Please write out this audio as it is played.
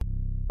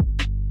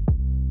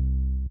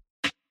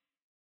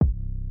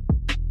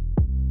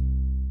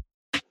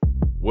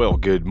Well,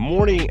 good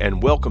morning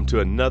and welcome to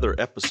another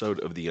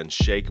episode of the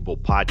Unshakable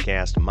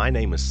Podcast. My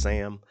name is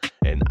Sam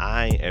and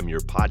I am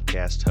your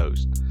podcast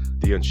host.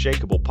 The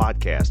Unshakable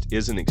Podcast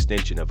is an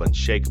extension of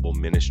Unshakable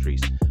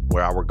Ministries,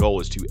 where our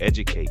goal is to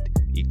educate,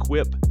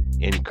 equip,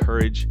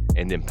 encourage,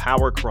 and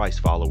empower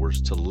Christ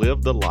followers to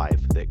live the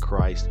life that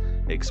Christ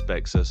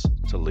expects us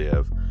to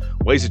live.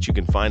 Ways that you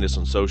can find us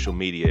on social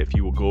media: if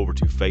you will go over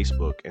to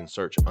Facebook and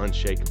search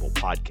Unshakable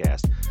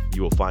Podcast,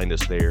 you will find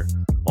us there.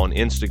 On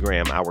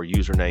Instagram, our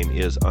username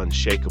is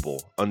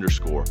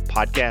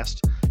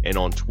unshakable_podcast. And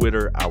on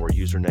Twitter, our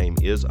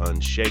username is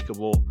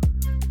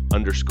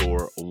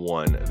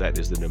unshakable_1. That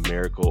is the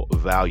numerical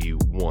value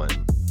 1.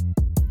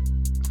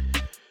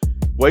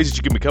 Ways that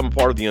you can become a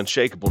part of the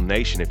Unshakable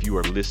Nation. If you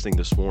are listening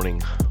this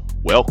morning,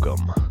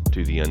 welcome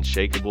to the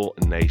Unshakable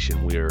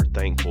Nation. We are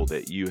thankful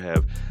that you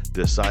have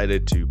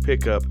decided to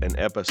pick up an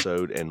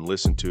episode and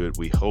listen to it.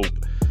 We hope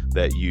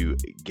that you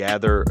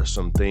gather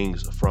some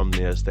things from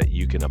this that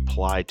you can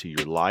apply to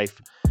your life.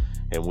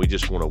 And we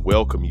just want to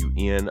welcome you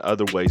in.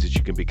 Other ways that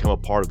you can become a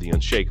part of the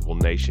Unshakable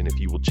Nation: if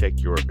you will check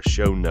your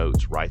show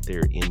notes right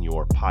there in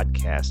your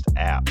podcast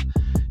app,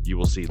 you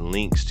will see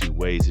links to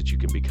ways that you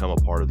can become a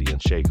part of the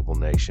Unshakable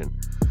Nation.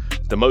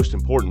 The most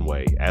important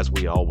way, as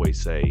we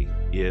always say,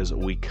 is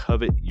we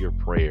covet your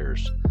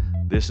prayers.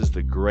 This is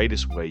the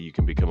greatest way you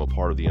can become a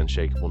part of the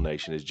Unshakable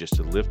Nation, is just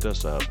to lift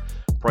us up.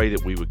 Pray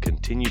that we would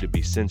continue to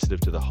be sensitive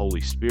to the Holy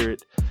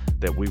Spirit,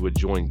 that we would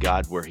join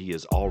God where He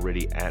is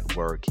already at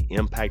work,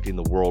 impacting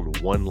the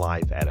world one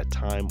life at a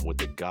time with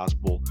the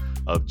gospel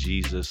of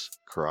Jesus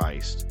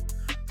Christ.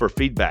 For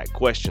feedback,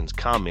 questions,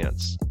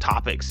 comments,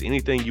 topics,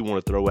 anything you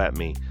want to throw at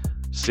me,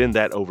 send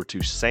that over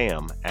to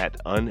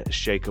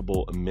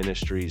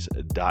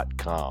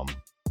sam@unshakableministries.com.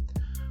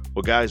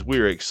 Well, guys,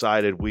 we're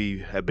excited. We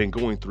have been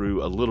going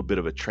through a little bit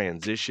of a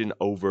transition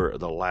over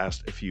the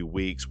last few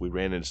weeks. We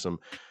ran into some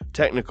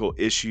technical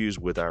issues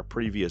with our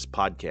previous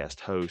podcast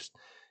host,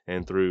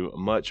 and through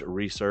much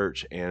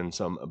research and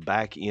some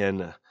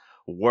back-end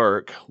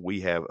work,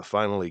 we have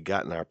finally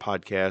gotten our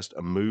podcast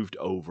moved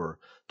over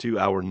to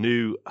our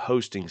new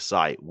hosting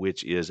site,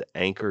 which is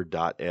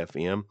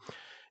anchor.fm,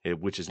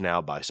 which is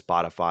now by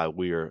Spotify.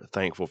 We are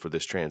thankful for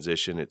this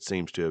transition. It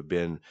seems to have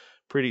been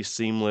pretty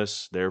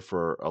seamless. There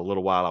for a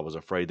little while, I was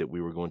afraid that we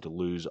were going to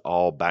lose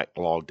all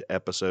backlogged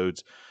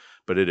episodes,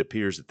 but it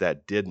appears that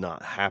that did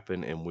not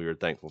happen, and we are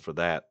thankful for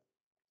that.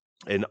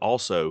 And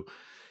also,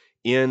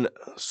 in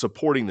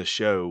supporting the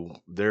show,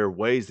 there are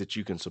ways that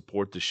you can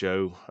support the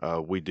show.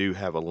 We do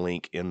have a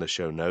link in the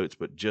show notes,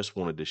 but just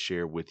wanted to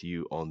share with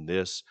you on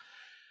this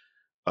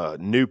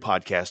new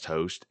podcast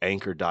host,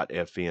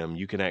 anchor.fm.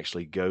 You can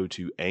actually go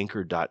to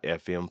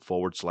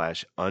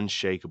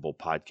anchor.fm/unshakable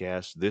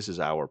podcast. This is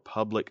our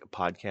public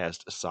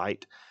podcast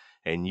site,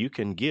 and you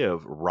can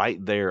give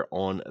right there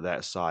on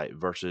that site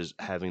versus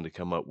having to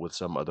come up with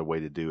some other way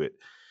to do it.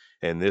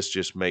 And this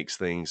just makes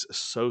things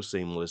so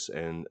seamless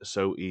and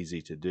so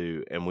easy to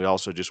do. And we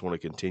also just want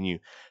to continue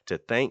to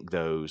thank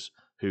those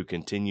who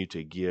continue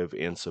to give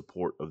in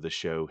support of the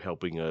show,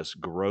 helping us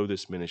grow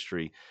this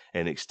ministry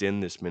and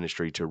extend this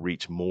ministry to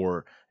reach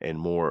more and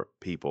more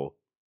people.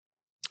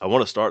 I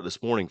want to start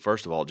this morning,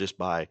 first of all, just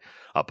by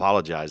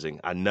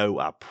apologizing. I know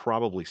I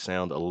probably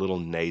sound a little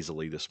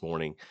nasally this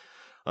morning.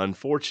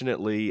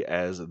 Unfortunately,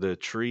 as the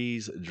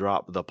trees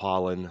drop the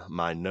pollen,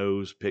 my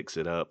nose picks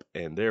it up,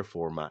 and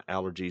therefore my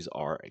allergies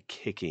are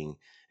kicking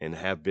and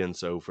have been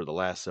so for the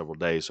last several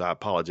days. So I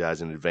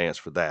apologize in advance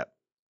for that.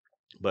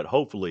 But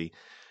hopefully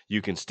you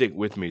can stick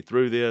with me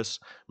through this.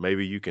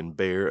 Maybe you can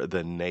bear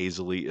the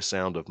nasally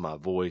sound of my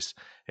voice,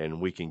 and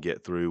we can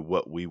get through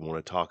what we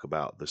want to talk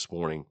about this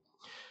morning.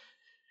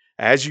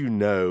 As you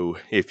know,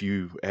 if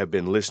you have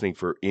been listening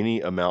for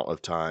any amount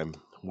of time,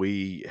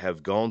 we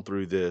have gone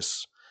through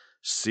this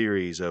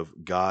series of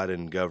God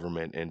and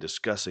government and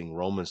discussing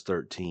Romans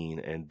 13,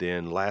 and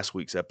then last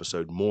week's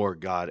episode, more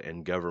God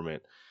and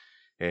government.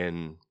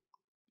 And,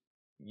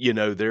 you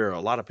know, there are a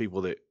lot of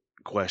people that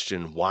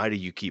question, why do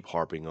you keep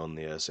harping on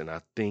this? And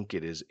I think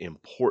it is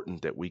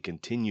important that we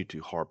continue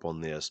to harp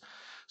on this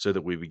so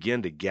that we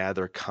begin to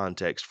gather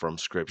context from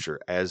Scripture.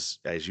 As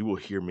you will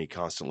hear me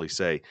constantly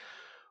say,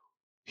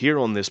 here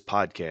on this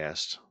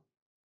podcast,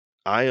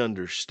 I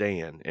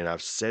understand, and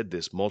I've said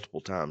this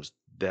multiple times,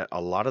 that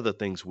a lot of the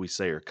things we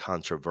say are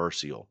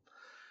controversial.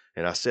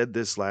 And I said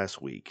this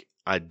last week.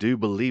 I do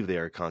believe they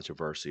are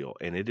controversial,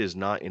 and it is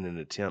not in an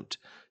attempt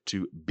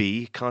to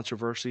be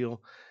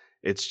controversial.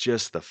 It's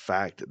just the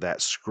fact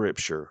that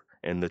Scripture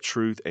and the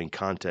truth and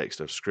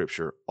context of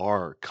Scripture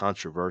are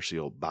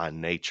controversial by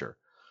nature.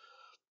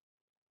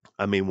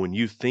 I mean, when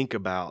you think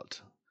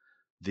about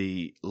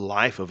the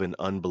life of an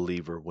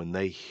unbeliever, when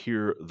they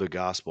hear the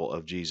gospel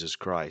of Jesus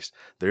Christ,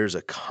 there's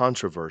a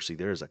controversy,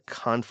 there's a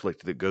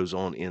conflict that goes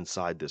on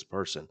inside this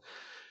person.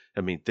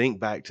 I mean, think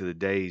back to the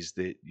days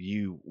that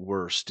you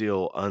were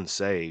still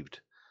unsaved,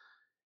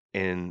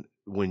 and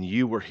when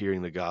you were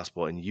hearing the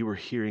gospel and you were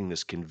hearing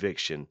this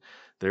conviction,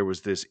 there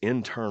was this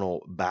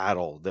internal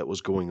battle that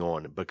was going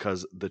on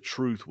because the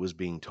truth was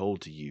being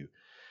told to you.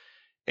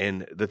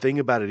 And the thing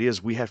about it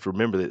is we have to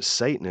remember that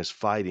Satan is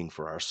fighting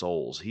for our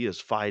souls. He is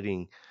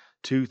fighting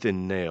tooth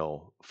and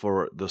nail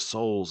for the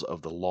souls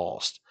of the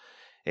lost.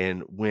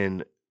 And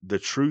when the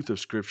truth of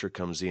Scripture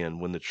comes in,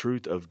 when the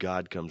truth of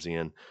God comes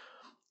in,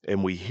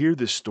 and we hear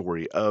this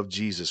story of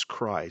Jesus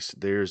Christ,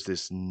 there's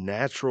this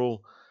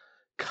natural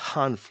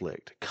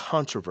conflict,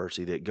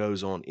 controversy that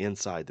goes on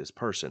inside this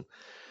person.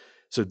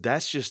 So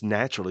that's just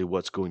naturally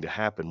what's going to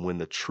happen when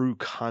the true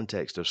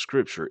context of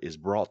Scripture is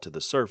brought to the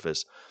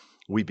surface.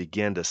 We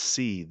begin to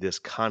see this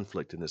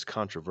conflict and this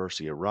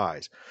controversy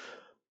arise.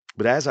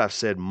 But as I've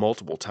said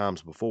multiple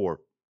times before,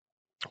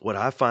 what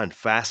I find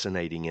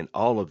fascinating in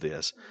all of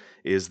this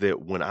is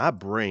that when I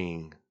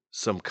bring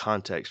some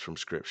context from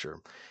Scripture,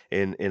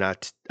 and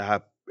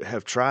I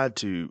have tried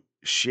to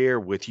share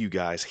with you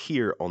guys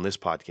here on this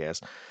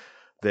podcast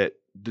that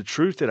the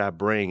truth that I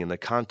bring and the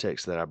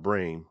context that I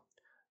bring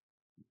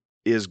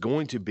is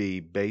going to be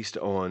based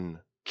on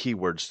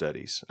keyword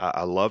studies.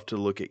 I love to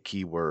look at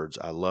keywords.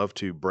 I love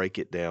to break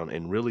it down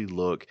and really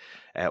look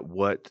at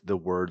what the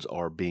words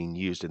are being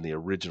used in the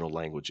original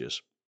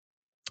languages.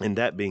 And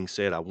that being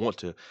said, I want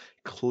to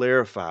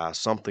clarify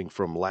something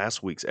from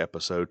last week's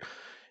episode.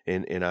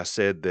 And I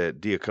said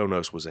that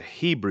diakonos was a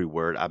Hebrew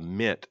word. I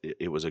meant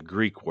it was a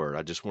Greek word.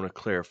 I just want to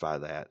clarify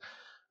that.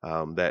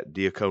 That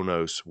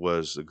diakonos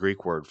was the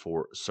Greek word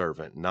for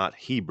servant, not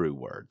Hebrew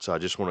word. So I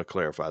just want to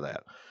clarify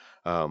that.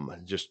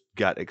 Just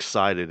got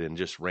excited and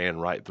just ran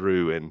right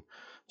through and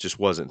just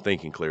wasn't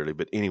thinking clearly.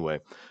 But anyway,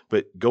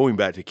 but going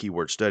back to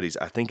keyword studies,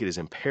 I think it is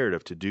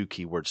imperative to do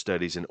keyword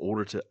studies in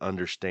order to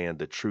understand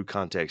the true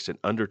context and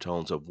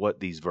undertones of what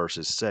these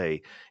verses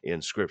say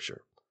in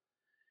Scripture.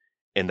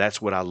 And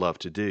that's what I love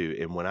to do.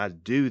 And when I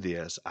do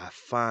this, I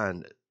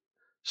find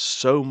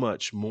so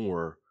much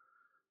more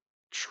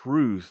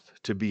truth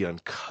to be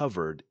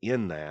uncovered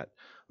in that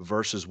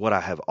versus what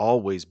I have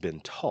always been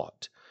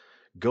taught.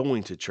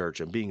 Going to church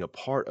and being a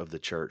part of the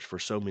church for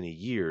so many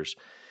years,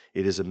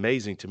 it is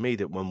amazing to me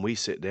that when we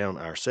sit down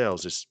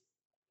ourselves,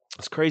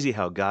 it's crazy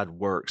how God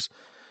works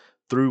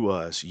through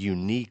us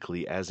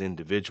uniquely as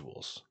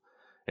individuals,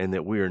 and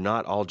that we are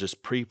not all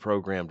just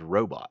pre-programmed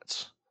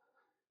robots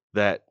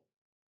that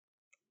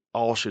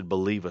all should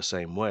believe the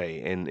same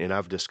way. And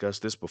I've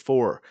discussed this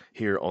before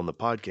here on the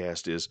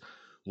podcast, is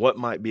what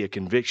might be a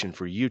conviction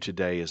for you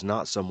today is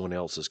not someone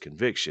else's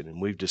conviction.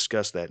 And we've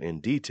discussed that in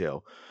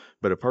detail.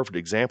 But a perfect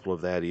example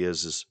of that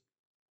is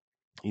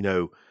you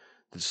know,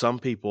 some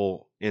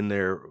people in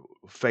their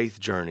faith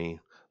journey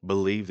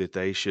believe that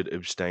they should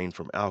abstain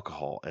from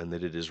alcohol and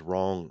that it is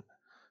wrong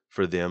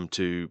for them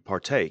to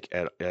partake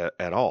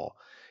at all.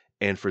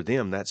 And for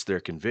them, that's their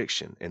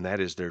conviction and that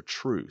is their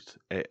truth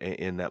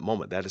in that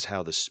moment. That is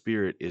how the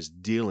Spirit is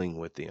dealing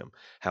with them.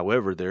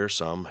 However, there are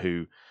some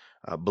who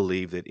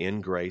believe that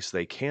in grace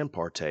they can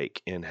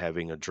partake in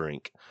having a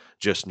drink,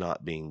 just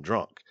not being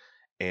drunk.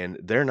 And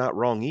they're not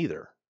wrong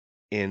either.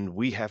 And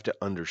we have to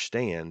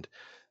understand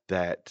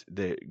that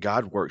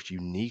God works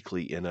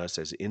uniquely in us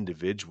as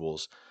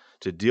individuals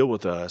to deal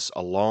with us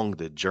along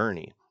the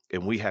journey.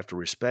 And we have to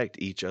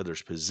respect each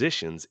other's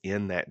positions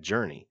in that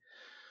journey.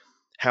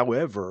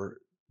 However,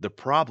 the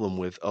problem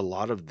with a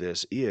lot of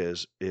this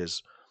is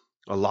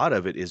a lot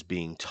of it is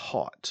being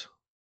taught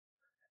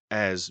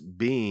as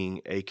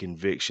being a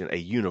conviction, a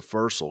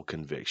universal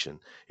conviction.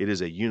 It is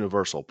a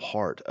universal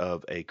part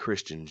of a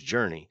Christian's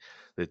journey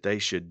that they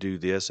should do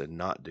this and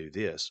not do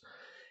this.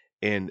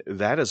 And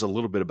that is a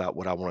little bit about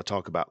what I want to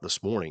talk about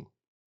this morning.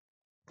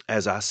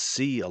 As I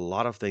see a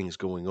lot of things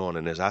going on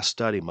and as I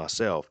study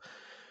myself,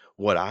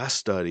 what I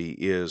study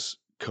is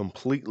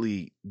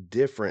completely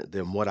different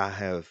than what I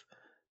have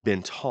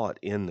been taught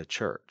in the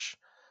church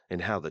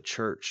and how the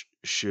church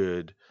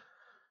should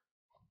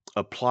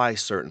apply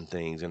certain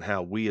things and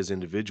how we as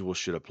individuals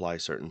should apply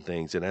certain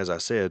things. And as I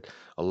said,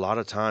 a lot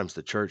of times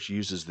the church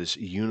uses this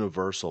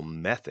universal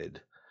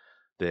method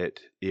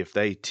that if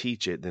they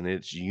teach it, then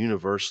it's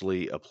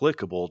universally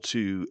applicable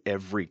to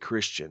every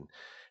Christian.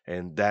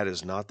 And that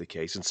is not the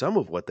case. And some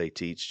of what they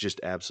teach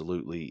just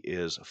absolutely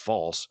is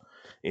false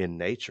in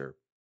nature.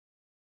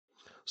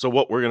 So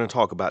what we're going to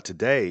talk about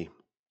today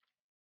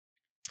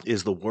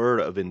is the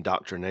word of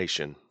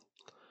indoctrination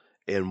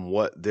and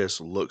what this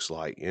looks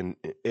like. And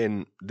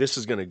this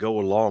is going to go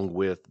along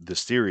with the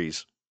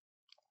series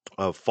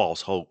of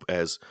false hope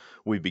as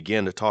we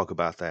begin to talk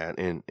about that.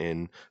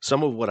 And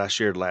some of what I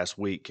shared last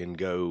week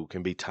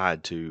can be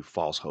tied to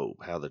false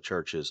hope, how the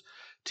church is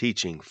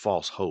teaching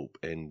false hope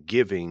and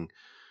giving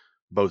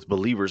both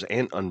believers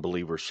and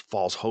unbelievers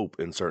false hope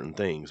in certain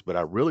things. But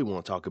I really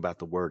want to talk about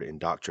the word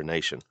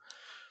indoctrination.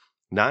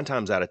 9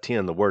 times out of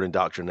 10, the word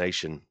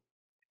indoctrination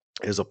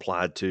is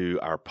applied to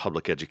our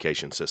public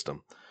education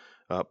system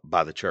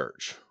by the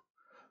church.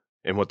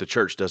 And what the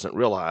church doesn't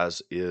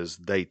realize is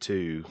they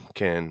too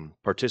can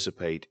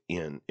participate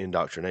in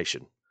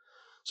indoctrination.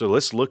 So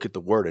let's look at the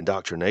word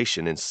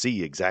indoctrination and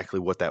see exactly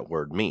what that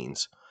word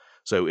means.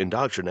 So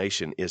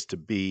indoctrination is to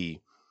be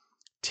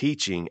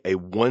teaching a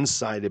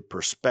one-sided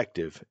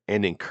perspective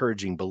and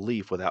encouraging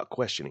belief without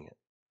questioning it.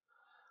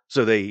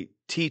 So they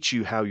teach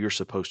you how you're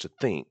supposed to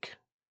think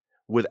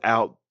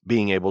without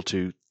being able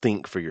to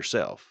think for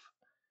yourself.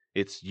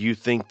 It's you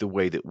think the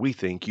way that we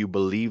think, you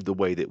believe the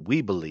way that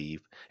we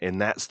believe, and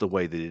that's the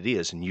way that it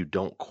is, and you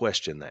don't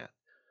question that.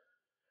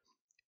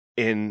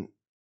 And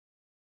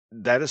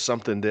that is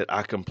something that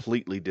I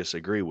completely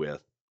disagree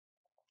with.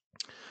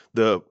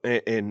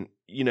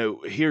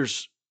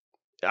 Here's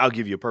I'll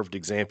give you a perfect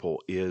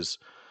example is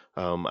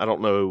I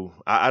don't know,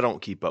 I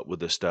don't keep up with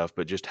this stuff,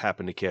 but just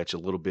happened to catch a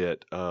little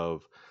bit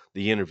of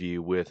the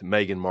interview with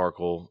Meghan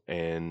Markle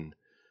and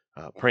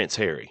Prince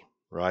Harry,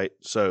 right?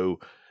 So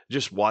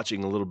just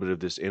watching a little bit of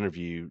this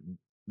interview,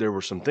 there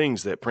were some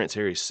things that Prince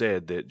Harry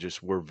said that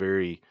just were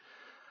very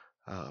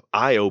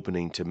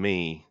eye-opening to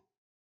me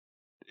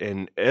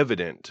and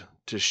evident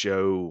to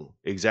show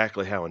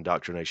exactly how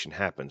indoctrination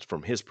happens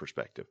from his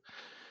perspective.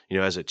 You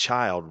know, as a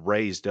child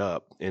raised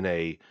up in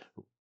a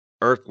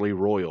earthly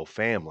royal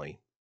family,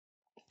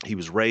 he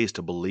was raised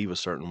to believe a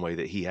certain way,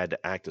 that he had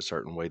to act a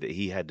certain way, that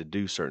he had to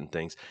do certain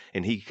things,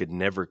 and he could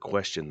never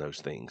question those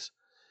things.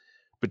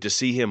 But to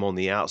see him on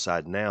the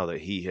outside now,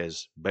 that he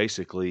has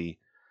basically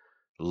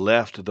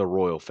left the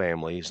royal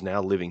family, is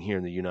now living here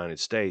in the United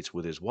States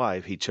with his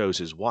wife. He chose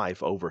his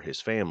wife over his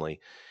family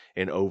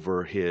and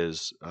over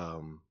his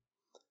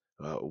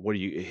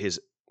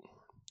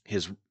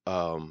his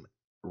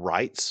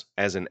rights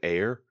as an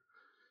heir.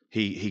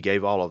 He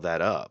gave all of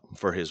that up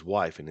for his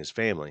wife and his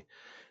family.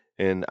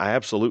 And I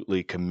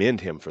absolutely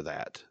commend him for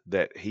that,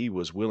 that he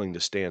was willing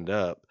to stand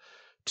up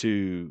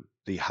to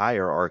the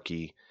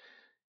hierarchy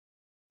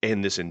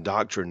and this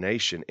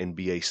indoctrination and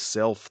be a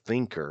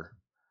self-thinker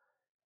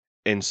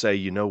and say,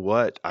 you know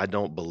what? I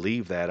don't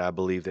believe that. I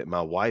believe that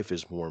my wife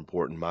is more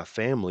important. My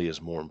family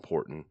is more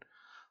important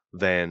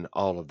than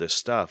all of this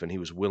stuff. And he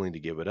was willing to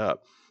give it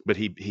up. But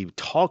he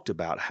talked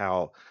about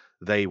how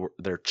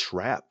they're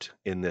trapped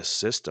in this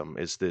system.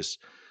 It's this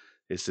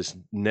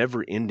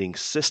never-ending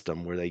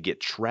system where they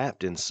get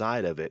trapped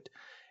inside of it,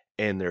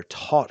 and they're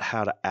taught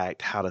how to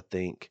act, how to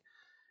think,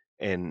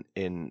 and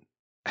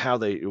how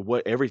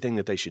what everything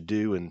that they should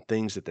do and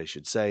things that they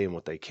should say and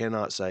what they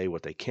cannot say,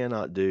 what they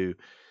cannot do.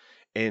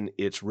 And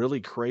it's really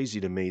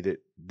crazy to me that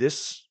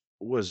this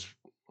was,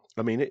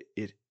 I mean,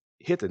 it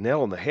hit the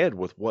nail on the head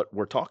with what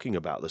we're talking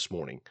about this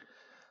morning.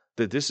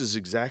 That this is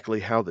exactly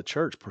how the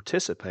church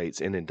participates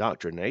in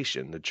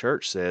indoctrination. The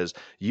church says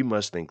you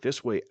must think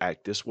this way,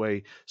 act this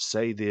way,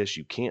 say this,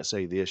 you can't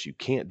say this, you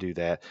can't do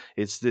that.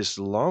 It's this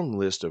long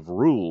list of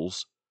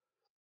rules,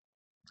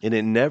 and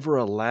it never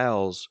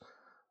allows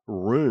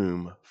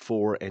room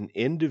for an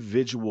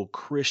individual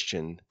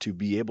Christian to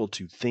be able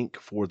to think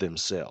for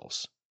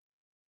themselves.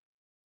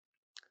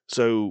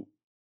 So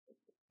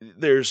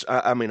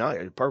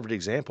a perfect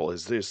example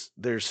is this.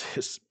 There's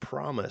this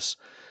promise,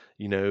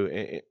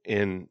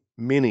 in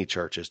many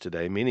churches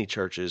today,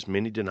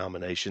 many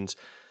denominations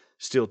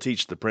still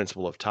teach the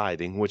principle of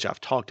tithing, which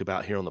I've talked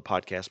about here on the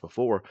podcast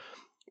before.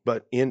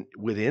 But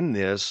within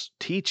this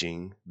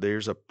teaching,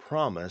 there's a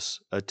promise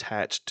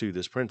attached to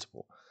this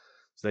principle.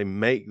 So they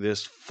make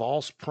this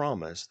false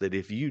promise that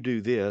if you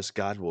do this,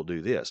 God will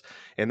do this.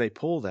 And they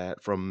pull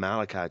that from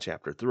Malachi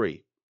chapter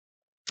 3.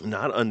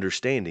 Not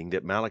understanding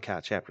that Malachi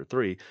chapter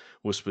 3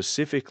 was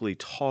specifically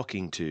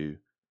talking to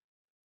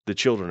the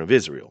children of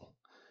Israel.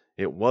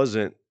 It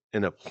wasn't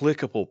an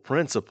applicable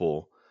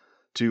principle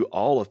to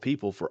all of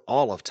people for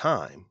all of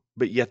time,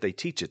 but yet they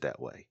teach it that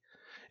way.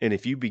 And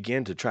if you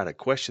begin to try to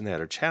question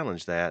that or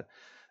challenge that,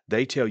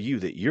 they tell you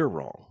that you're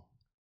wrong.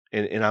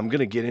 And I'm going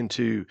to get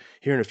into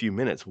here in a few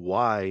minutes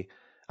why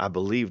I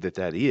believe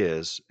that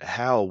is,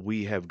 how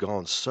we have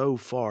gone so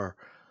far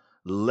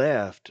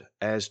left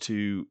as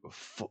to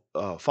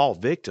fall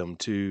victim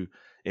to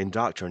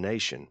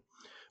indoctrination.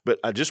 But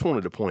I just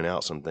wanted to point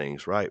out some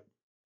things, right?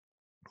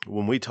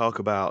 When we talk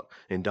about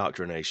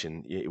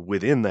indoctrination,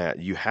 within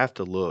that, you have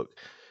to look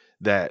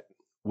that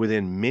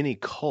within many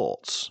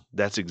cults,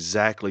 that's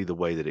exactly the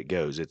way that it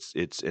goes.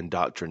 It's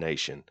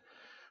indoctrination,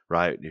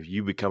 right? If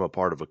you become a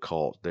part of a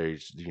cult,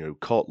 there's,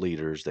 cult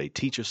leaders, they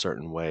teach a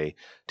certain way,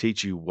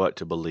 teach you what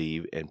to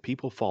believe, and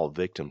people fall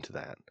victim to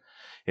that.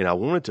 And I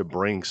wanted to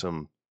bring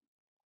some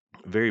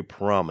very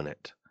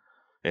prominent,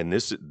 and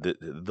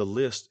the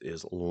list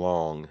is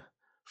long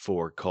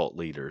for cult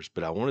leaders,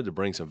 but I wanted to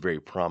bring some very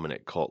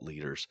prominent cult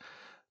leaders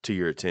to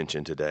your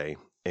attention today,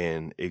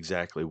 and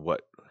exactly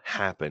what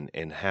happened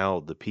and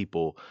how the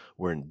people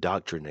were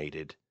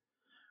indoctrinated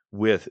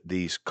with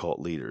these cult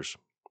leaders.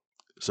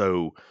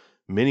 So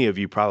many of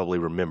you probably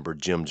remember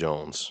Jim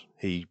Jones.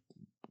 He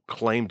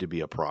claimed to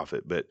be a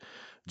prophet, but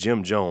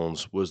Jim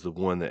Jones was the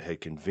one that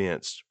had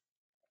convinced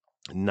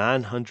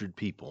 900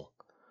 people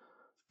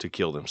to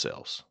kill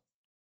themselves.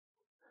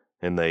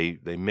 And they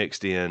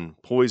mixed in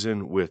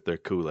poison with their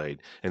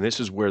Kool-Aid. And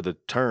this is where the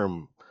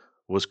term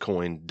was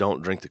coined,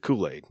 don't drink the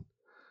Kool-Aid.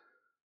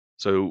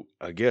 So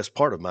I guess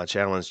part of my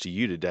challenge to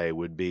you today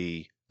would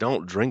be,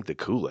 don't drink the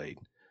Kool-Aid.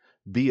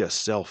 Be a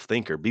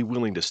self-thinker. Be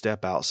willing to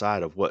step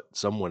outside of what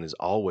someone is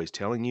always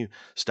telling you.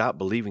 Stop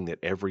believing that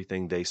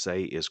everything they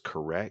say is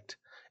correct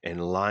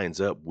and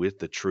lines up with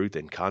the truth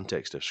and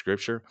context of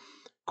Scripture.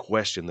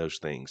 Question those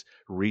things.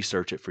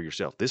 Research it for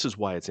yourself. This is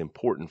why it's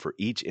important for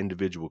each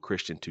individual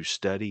Christian to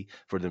study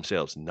for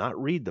themselves,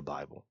 not read the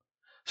Bible.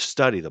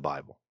 Study the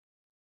Bible.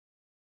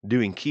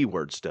 Doing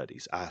keyword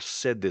studies. I've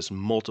said this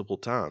multiple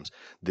times.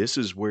 This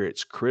is where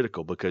it's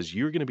critical because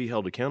you're going to be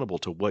held accountable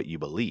to what you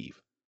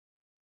believe.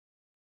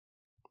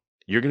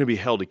 You're going to be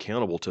held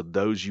accountable to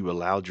those you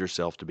allowed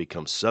yourself to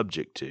become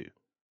subject to.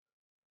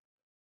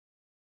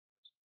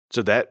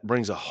 So that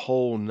brings a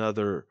whole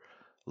nother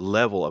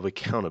level of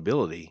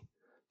accountability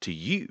to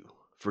you,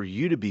 for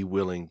you to be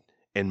willing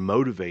and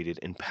motivated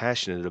and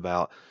passionate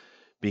about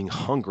being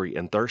hungry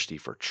and thirsty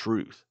for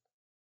truth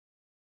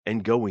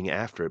and going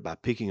after it by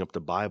picking up the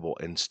Bible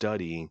and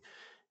studying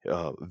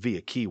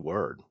via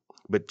keyword.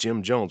 But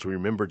Jim Jones, we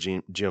remember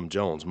Jim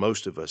Jones,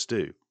 most of us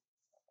do.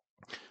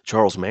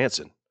 Charles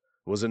Manson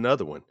was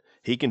another one.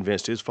 He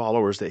convinced his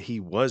followers that he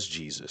was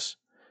Jesus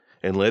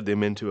and led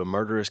them into a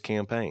murderous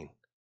campaign.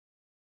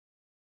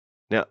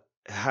 Now,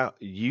 how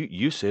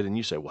you sit and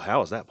you say, well,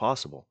 how is that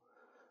possible?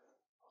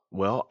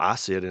 Well, I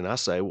sit and I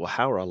say, well,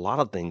 how are a lot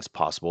of things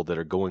possible that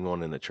are going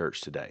on in the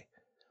church today?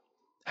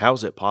 How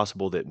is it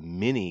possible that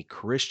many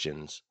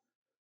Christians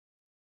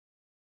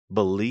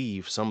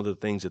believe some of the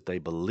things that they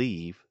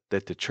believe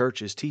that the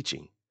church is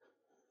teaching?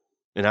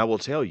 And I will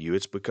tell you,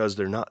 it's because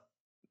they're not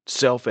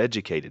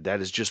self-educated.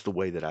 That is just the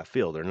way that I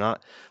feel.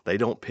 They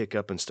don't pick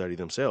up and study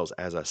themselves,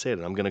 as I said,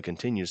 and I'm going to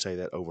continue to say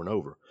that over and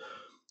over.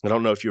 I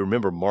don't know if you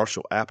remember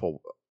Marshall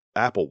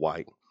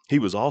Applewhite. He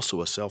was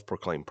also a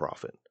self-proclaimed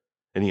prophet,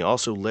 and he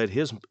also led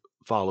his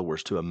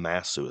followers to a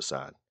mass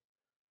suicide.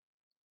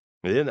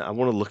 And then I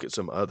want to look at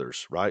some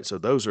others, right? So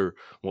those are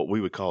what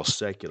we would call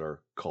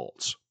secular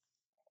cults,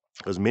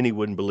 because many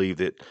wouldn't believe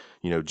that,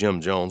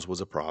 Jim Jones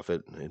was a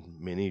prophet, and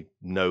many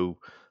know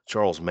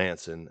Charles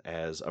Manson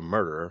as a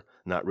murderer,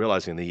 not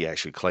realizing that he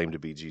actually claimed to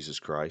be Jesus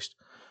Christ.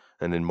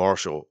 And then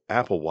Marshall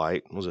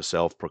Applewhite was a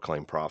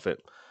self-proclaimed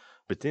prophet.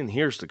 But then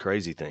here's the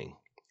crazy thing.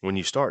 When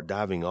you start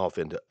diving off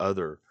into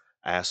other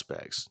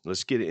aspects,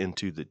 let's get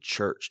into the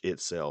church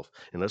itself,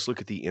 and let's look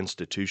at the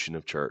institution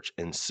of church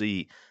and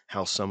see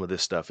how some of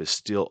this stuff is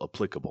still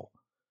applicable.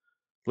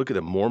 Look at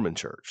the Mormon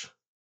church.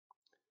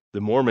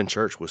 The Mormon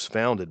church was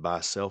founded by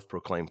a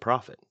self-proclaimed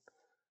prophet,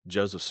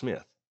 Joseph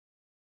Smith.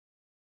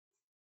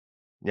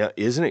 Now,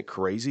 isn't it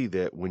crazy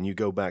that when you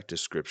go back to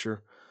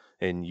scripture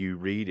and you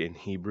read in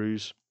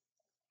Hebrews,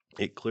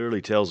 it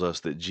clearly tells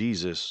us that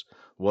Jesus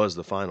was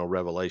the final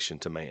revelation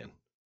to man,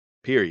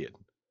 period.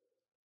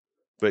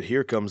 But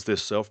here comes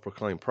this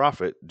self-proclaimed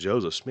prophet,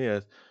 Joseph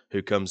Smith,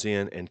 who comes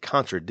in and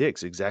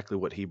contradicts exactly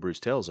what Hebrews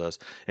tells us,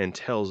 and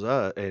tells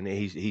us, and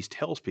he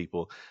tells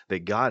people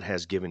that God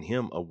has given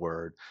him a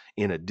word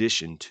in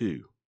addition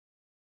to.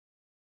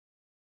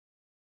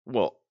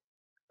 Well,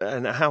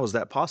 and how is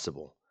that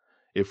possible?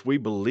 If we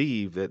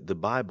believe that the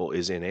Bible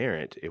is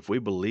inerrant, if we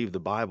believe the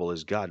Bible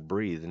is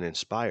God-breathed and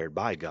inspired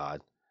by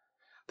God,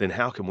 then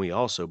how can we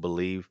also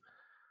believe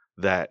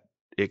that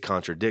it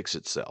contradicts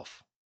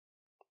itself?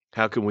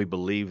 How can we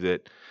believe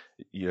that,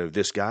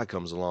 this guy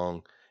comes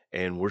along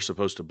and we're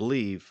supposed to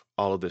believe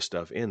all of this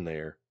stuff in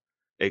there,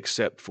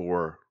 except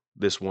for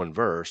this one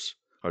verse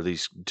or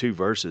these two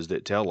verses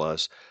that tell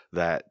us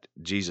that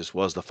Jesus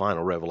was the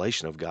final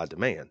revelation of God to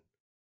man?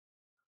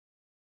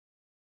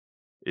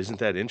 Isn't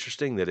that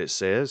interesting that it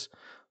says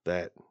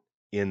that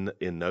in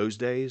those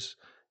days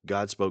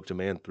God spoke to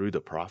man through the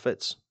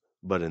prophets,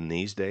 but in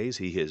these days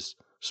he has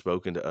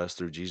spoken to us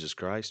through Jesus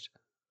Christ?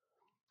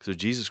 So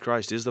Jesus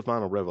Christ is the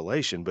final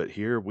revelation, but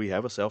here we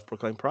have a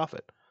self-proclaimed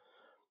prophet.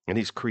 And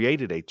he's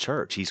created a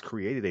church. He's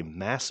created a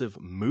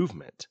massive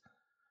movement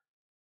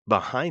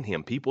behind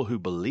him, people who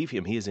believe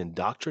him. He has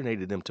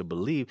indoctrinated them to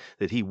believe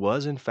that he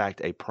was in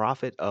fact a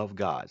prophet of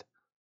God,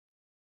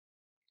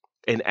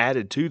 and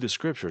added to the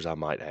scriptures, I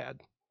might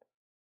add.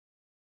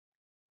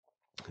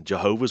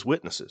 Jehovah's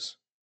Witnesses.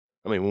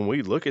 I mean, when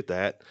we look at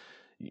that,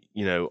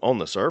 on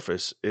the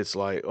surface, it's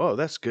like, oh,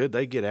 that's good.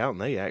 They get out and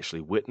they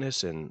actually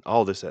witness and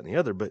all this, that, and the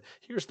other. But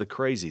here's the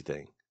crazy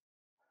thing.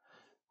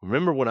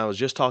 Remember when I was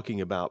just talking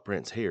about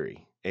Prince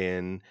Harry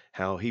and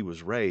how he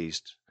was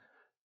raised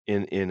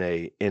in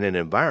an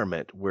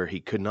environment where he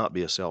could not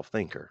be a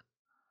self-thinker.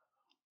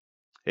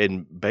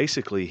 And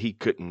basically he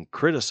couldn't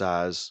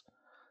criticize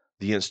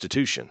the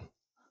institution.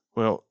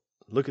 Well,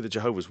 look at the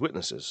Jehovah's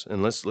Witnesses,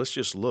 and let's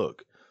just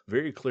look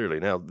very clearly.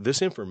 Now,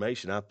 this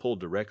information I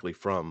pulled directly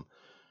from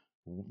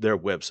their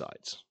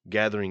websites,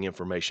 gathering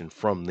information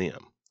from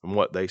them and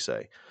what they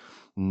say.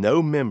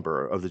 No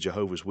member of the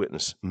Jehovah's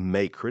Witness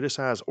may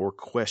criticize or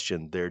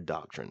question their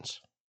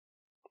doctrines.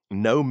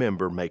 No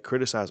member may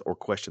criticize or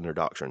question their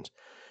doctrines.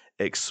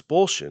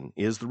 Expulsion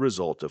is the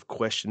result of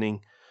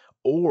questioning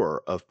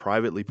or of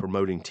privately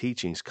promoting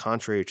teachings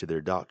contrary to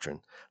their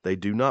doctrine. They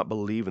do not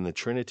believe in the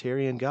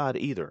Trinitarian God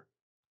either.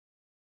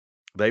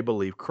 They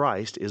believe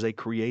Christ is a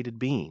created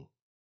being.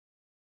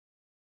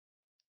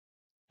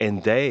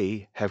 And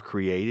they have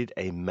created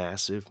a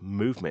massive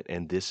movement,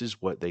 and this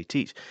is what they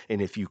teach.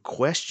 And if you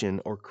question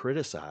or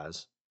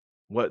criticize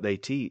what they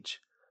teach,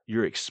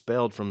 you're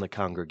expelled from the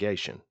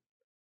congregation.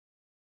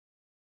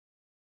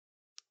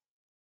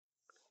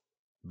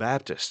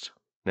 Baptist.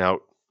 Now,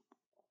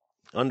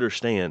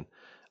 understand,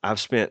 I've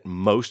spent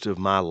most of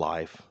my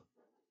life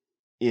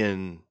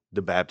in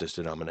the Baptist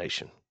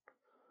denomination,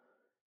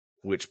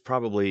 which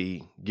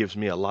probably gives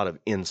me a lot of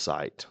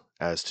insight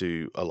as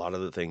to a lot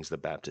of the things the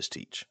Baptists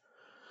teach.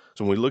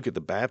 So when we look at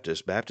the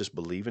Baptists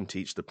believe and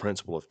teach the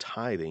principle of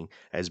tithing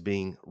as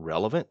being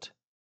relevant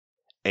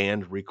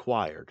and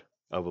required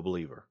of a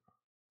believer.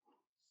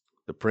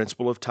 The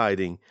principle of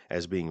tithing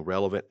as being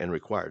relevant and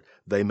required.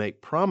 They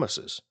make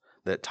promises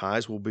that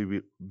tithes will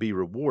be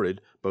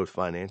rewarded both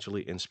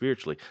financially and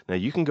spiritually. Now,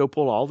 you can go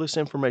pull all this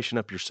information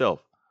up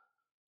yourself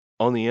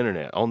on the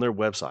internet, on their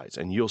websites,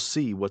 and you'll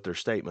see what their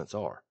statements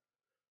are.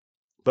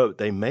 But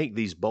they make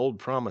these bold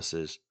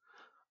promises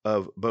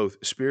of both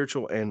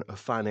spiritual and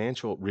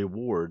financial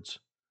rewards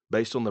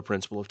based on the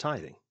principle of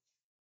tithing.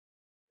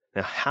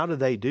 Now, how do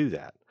they do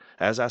that?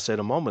 As I said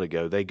a moment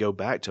ago, they go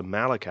back to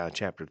Malachi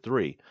chapter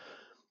 3.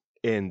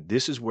 And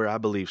this is where I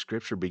believe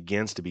Scripture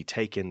begins to be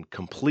taken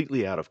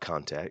completely out of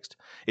context,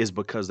 is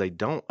because they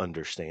don't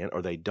understand,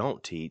 or they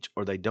don't teach,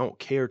 or they don't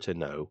care to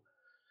know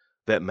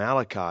that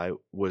Malachi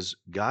was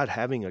God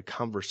having a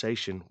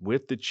conversation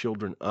with the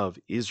children of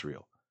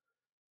Israel.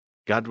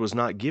 God was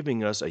not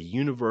giving us a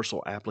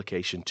universal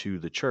application to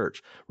the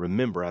church.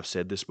 Remember, I've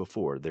said this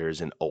before. There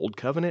is an old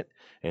covenant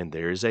and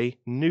there is a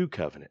new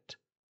covenant.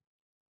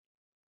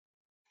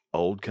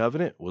 Old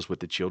covenant was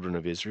with the children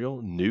of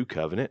Israel. New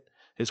covenant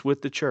is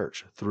with the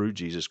church through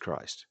Jesus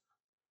Christ.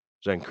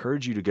 So I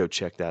encourage you to go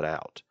check that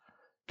out.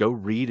 Go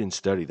read and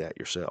study that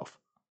yourself.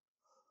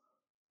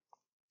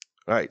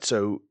 All right,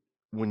 so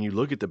when you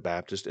look at the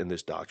Baptist and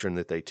this doctrine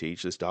that they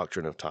teach, this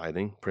doctrine of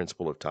tithing,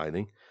 principle of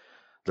tithing,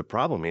 the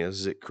problem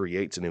is it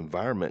creates an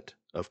environment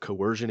of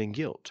coercion and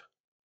guilt.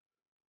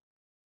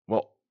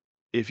 Well,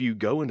 if you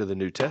go into the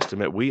New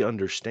Testament, we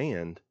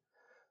understand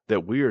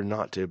that we are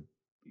not to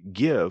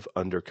give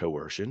under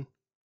coercion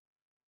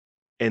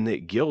and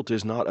that guilt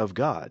is not of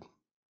God.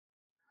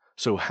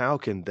 So how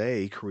can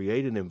they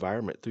create an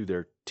environment through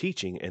their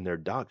teaching and their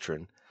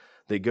doctrine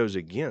that goes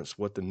against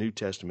what the New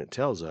Testament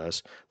tells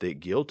us,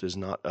 that guilt is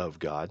not of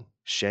God,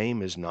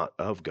 shame is not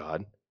of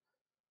God,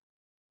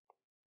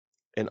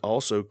 and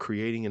also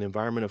creating an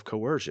environment of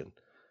coercion?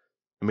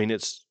 I mean,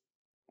 it's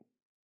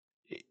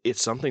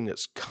something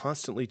that's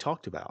constantly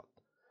talked about.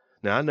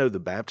 Now, I know the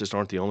Baptists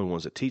aren't the only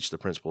ones that teach the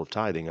principle of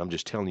tithing. I'm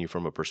just telling you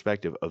from a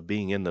perspective of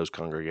being in those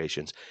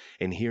congregations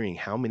and hearing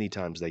how many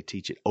times they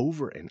teach it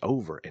over and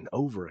over and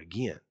over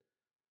again.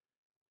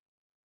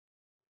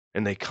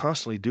 And they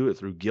constantly do it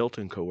through guilt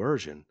and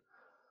coercion.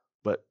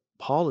 But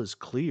Paul is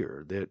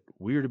clear that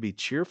we are to be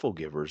cheerful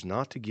givers,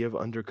 not to give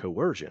under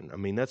coercion. I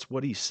mean, that's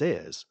what he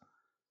says.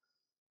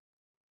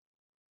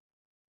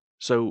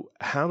 So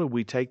how do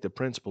we take the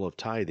principle of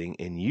tithing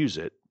and use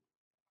it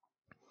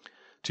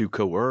to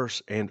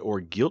coerce and or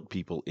guilt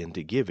people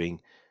into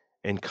giving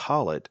and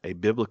call it a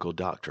biblical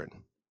doctrine?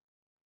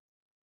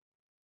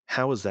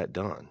 How is that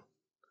done?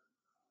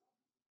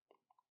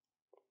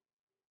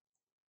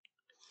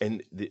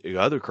 And the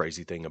other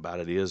crazy thing about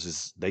it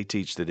is they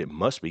teach that it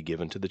must be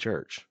given to the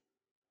church.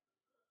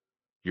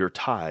 Your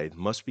tithe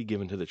must be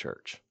given to the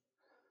church.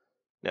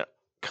 Now,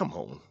 come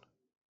on.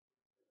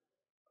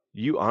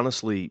 You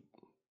honestly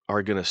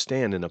are going to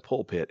stand in a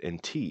pulpit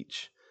and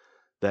teach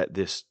that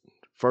this,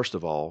 first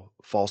of all,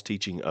 false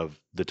teaching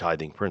of the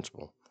tithing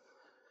principle,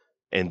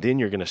 and then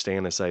you're going to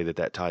stand and say that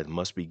that tithe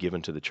must be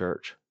given to the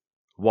church?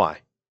 Why?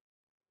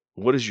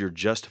 What is your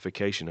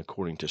justification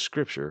according to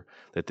Scripture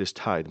that this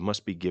tithe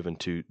must be given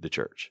to the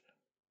church?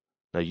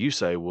 Now you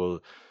say, well,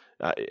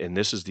 and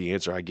this is the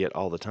answer I get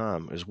all the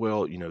time, is,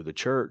 well, the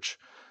church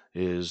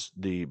is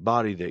the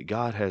body that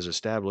God has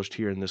established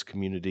here in this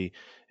community,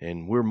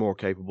 and we're more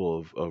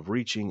capable of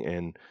reaching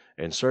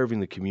and serving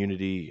the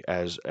community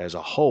as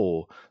a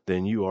whole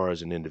than you are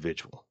as an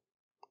individual.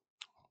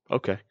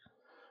 Okay,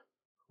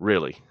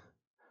 really?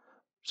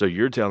 So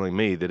you're telling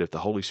me that if the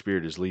Holy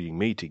Spirit is leading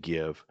me to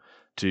give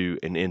to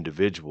an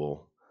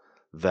individual,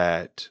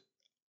 that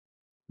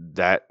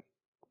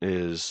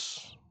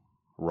is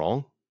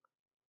wrong?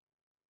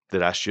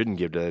 That I shouldn't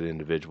give to that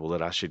individual,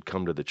 that I should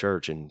come to the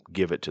church and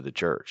give it to the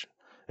church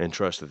and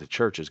trust that the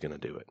church is going to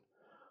do it?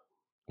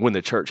 When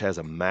the church has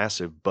a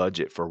massive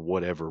budget for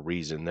whatever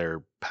reason,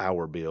 their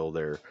power bill,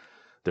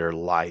 their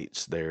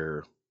lights,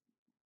 their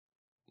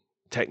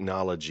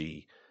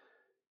technology,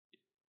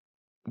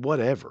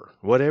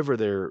 whatever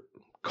their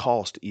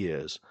cost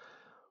is,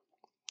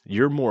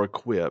 you're more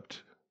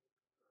equipped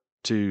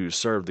to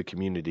serve the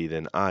community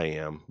than I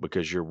am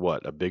because you're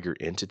what? A bigger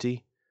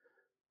entity,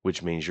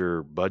 which means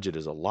your budget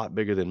is a lot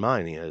bigger than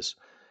mine is.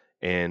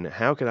 And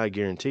how can I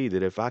guarantee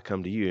that if I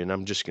come to you, and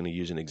I'm just going to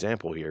use an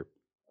example here,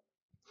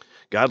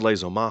 God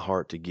lays on my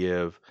heart to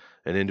give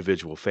an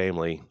individual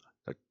family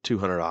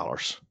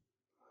 $200.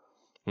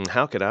 And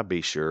how could I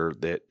be sure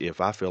that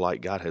if I feel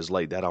like God has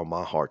laid that on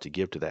my heart to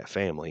give to that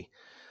family,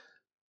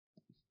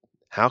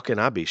 how can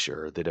I be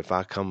sure that if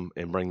I come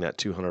and bring that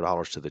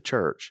 $200 to the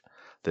church,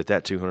 that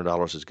that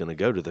 $200 is going to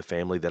go to the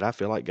family that I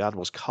feel like God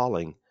was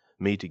calling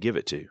me to give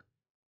it to?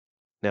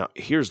 Now,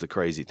 here's the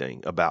crazy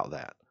thing about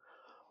that.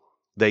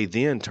 They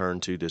then turn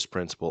to this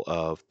principle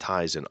of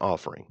tithes and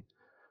offering.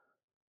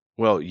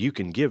 Well, you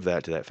can give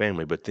that to that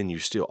family, but then you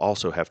still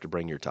also have to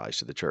bring your tithes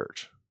to the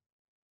church.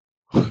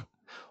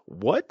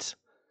 What?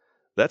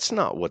 That's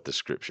not what the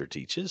scripture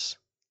teaches.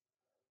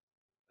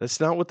 That's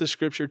not what the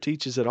scripture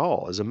teaches at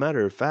all. As a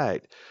matter of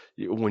fact,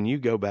 when you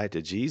go back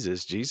to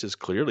Jesus, Jesus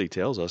clearly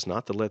tells us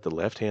not to let the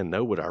left hand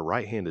know what our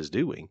right hand is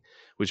doing,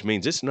 which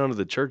means it's none of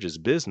the church's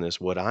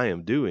business what I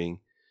am doing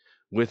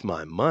with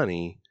my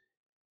money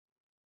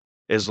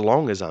as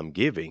long as I'm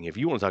giving. If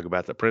you want to talk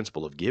about the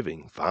principle of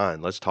giving,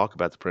 fine, let's talk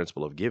about the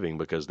principle of giving,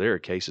 because there are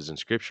cases in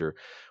scripture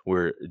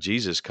where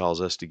Jesus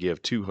calls us to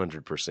give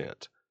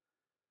 200%.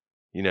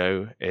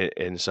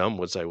 And some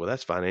would say, well,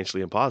 that's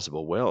financially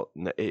impossible. Well,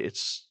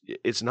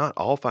 it's not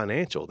all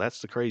financial.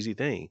 That's the crazy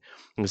thing,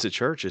 is the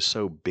church is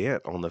so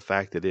bent on the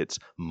fact that it's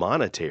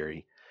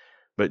monetary.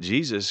 But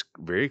Jesus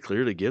very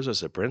clearly gives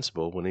us a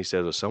principle when he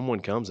says, if someone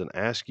comes and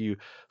asks you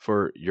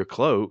for your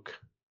cloak,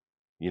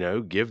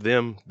 give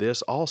them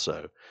this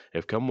also.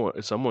 If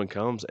someone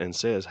comes and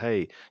says,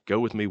 hey, go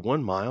with me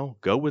 1 mile,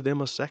 go with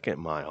them a second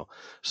mile.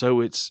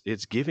 So it's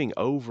giving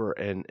over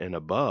and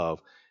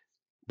above.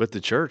 But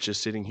the church is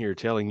sitting here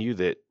telling you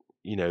that,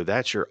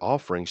 that's your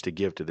offerings to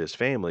give to this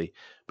family,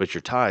 but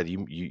your tithe,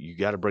 you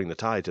got to bring the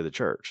tithe to the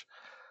church.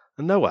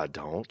 No, I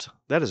don't.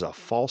 That is a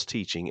false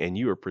teaching, and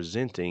you are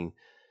presenting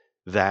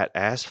that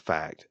as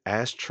fact,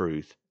 as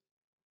truth,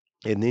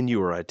 and then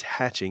you are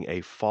attaching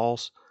a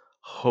false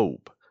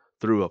hope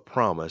through a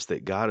promise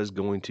that God is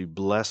going to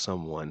bless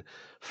someone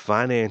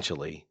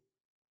financially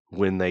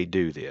when they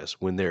do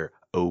this, when they're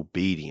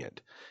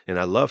obedient. And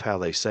I love how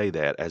they say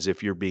that as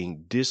if you're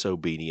being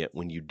disobedient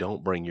when you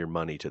don't bring your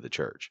money to the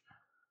church.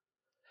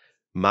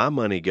 My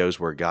money goes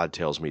where God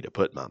tells me to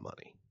put my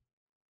money.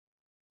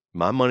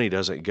 My money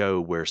doesn't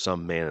go where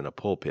some man in a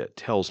pulpit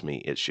tells me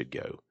it should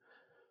go.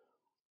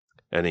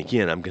 And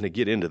again, I'm going to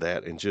get into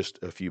that in just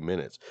a few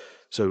minutes.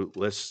 So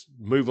let's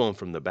move on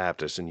from the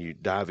Baptists and you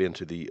dive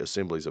into the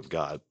Assemblies of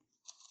God.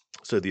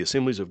 So the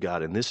Assemblies of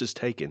God, and this is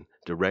taken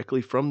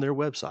directly from their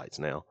websites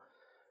now.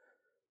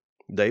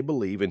 They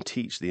believe and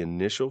teach the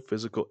initial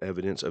physical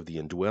evidence of the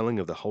indwelling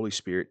of the Holy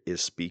Spirit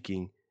is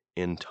speaking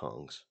in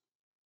tongues.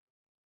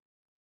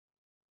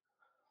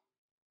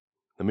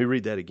 Let me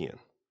read that again.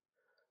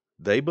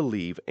 They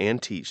believe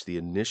and teach the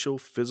initial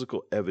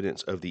physical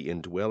evidence of the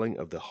indwelling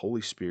of the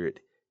Holy Spirit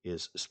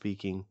is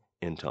speaking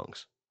in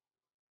tongues.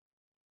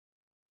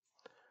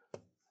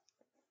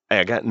 Hey,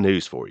 I got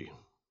news for you.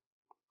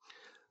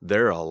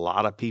 There are a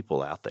lot of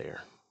people out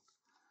there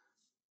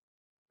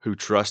who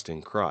trust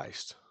in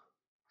Christ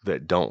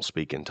that don't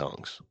speak in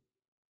tongues.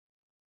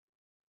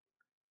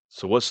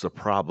 So what's the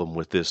problem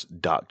with this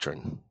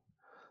doctrine?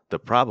 The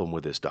problem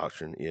with this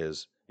doctrine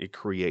is it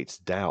creates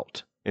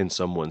doubt in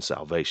someone's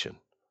salvation.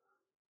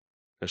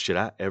 Now, should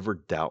I ever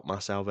doubt my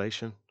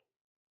salvation?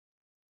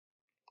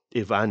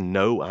 If I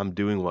know I'm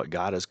doing what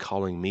God is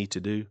calling me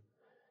to do,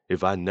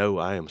 if I know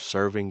I am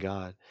serving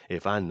God,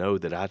 if I know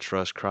that I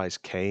trust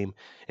Christ came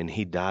and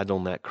he died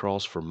on that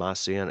cross for my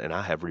sin and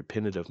I have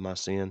repented of my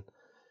sin,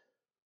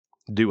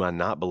 do I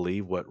not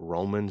believe what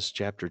Romans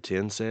chapter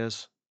 10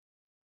 says?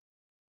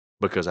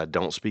 Because I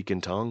don't speak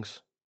in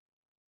tongues?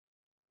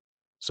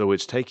 So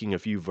it's taking a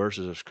few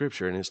verses of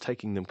scripture and it's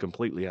taking them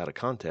completely out of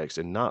context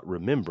and not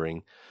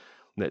remembering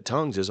that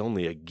tongues is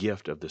only a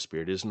gift of the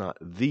Spirit. It is not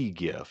the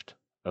gift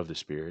of the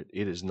Spirit.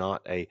 It is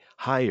not a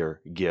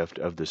higher gift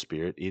of the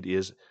Spirit. It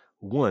is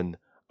one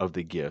of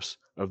the gifts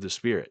of the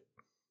Spirit.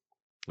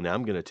 Now,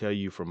 I'm going to tell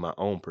you from my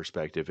own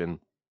perspective, and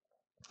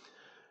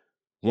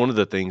one of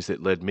the things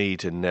that led me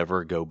to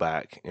never go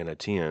back and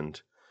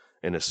attend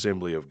an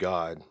Assembly of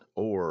God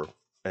or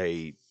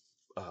a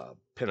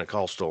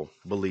Pentecostal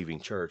believing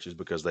church is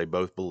because they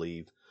both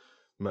believe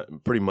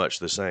pretty much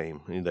the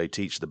same. They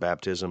teach the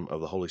baptism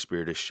of the Holy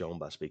Spirit is shown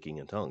by speaking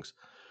in tongues.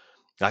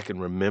 I can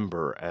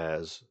remember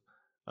as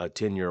a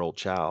 10-year-old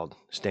child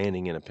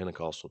standing in a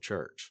Pentecostal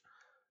church,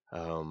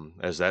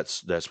 as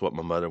that's what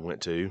my mother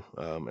went to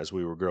as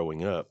we were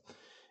growing up.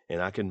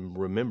 And I can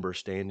remember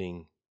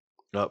standing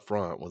up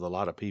front with a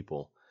lot of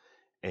people.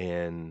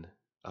 And,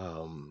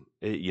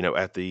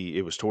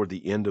 it was toward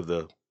the end of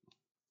the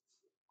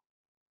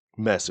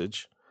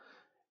message.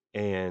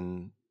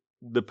 And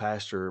the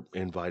pastor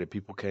invited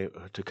people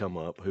to come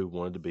up who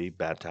wanted to be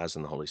baptized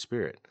in the Holy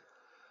Spirit.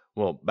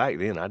 Well, back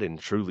then I didn't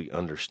truly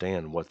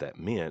understand what that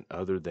meant,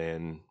 other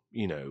than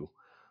I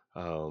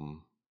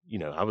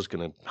was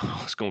gonna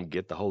I was gonna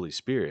get the Holy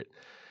Spirit,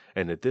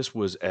 and that this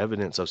was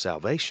evidence of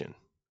salvation.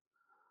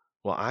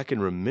 Well, I can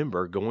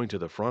remember going to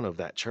the front of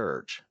that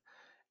church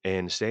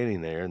and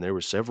standing there, and there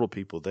were several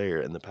people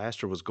there, and the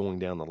pastor was going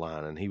down the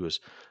line, and he was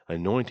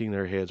anointing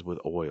their heads with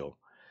oil,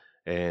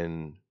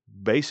 and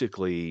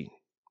basically,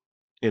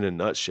 in a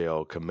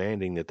nutshell,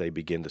 commanding that they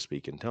begin to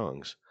speak in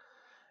tongues.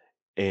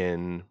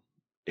 And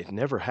it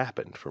never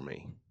happened for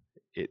me.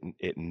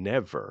 It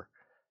never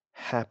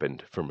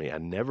happened for me. I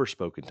never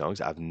spoke in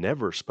tongues. I've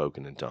never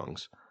spoken in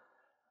tongues.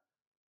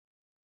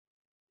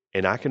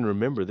 And I can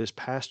remember this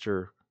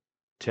pastor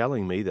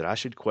telling me that I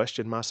should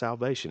question my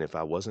salvation if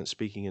I wasn't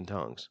speaking in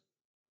tongues.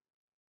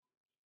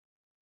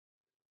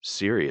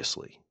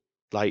 Seriously.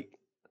 Like,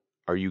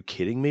 are you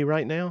kidding me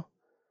right now?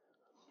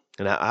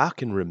 And I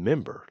can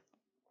remember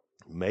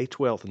May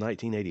 12th,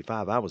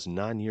 1985, I was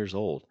 9 years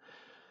old.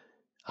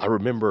 I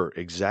remember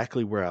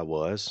exactly where I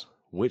was,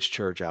 which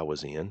church I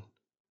was in,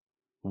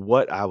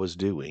 what I was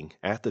doing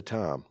at the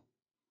time.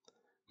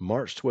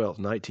 March 12th,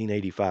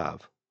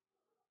 1985,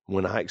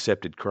 when I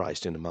accepted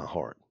Christ into my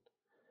heart.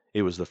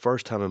 It was the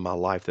first time in my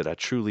life that I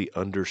truly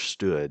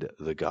understood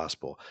the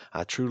gospel.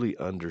 I truly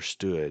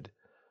understood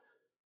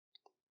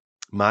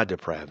my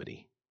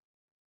depravity.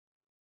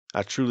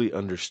 I truly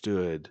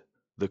understood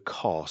the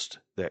cost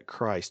that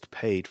Christ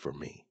paid for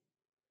me.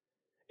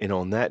 And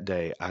on that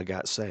day, I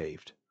got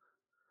saved.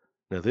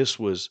 Now, this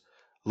was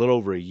a little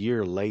over a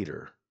year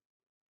later.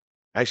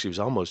 Actually, it was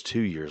almost 2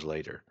 years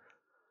later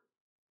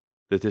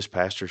that this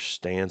pastor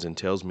stands and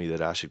tells me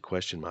that I should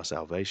question my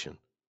salvation.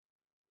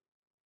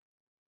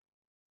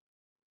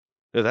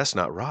 Now, that's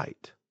not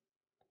right.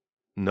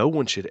 No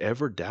one should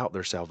ever doubt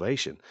their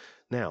salvation.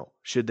 Now,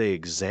 should they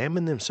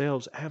examine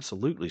themselves?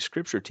 Absolutely.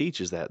 Scripture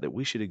teaches that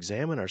we should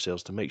examine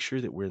ourselves to make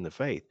sure that we're in the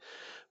faith.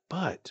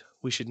 But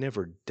we should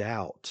never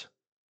doubt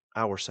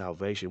our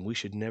salvation. We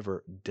should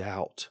never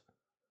doubt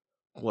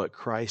what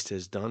Christ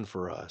has done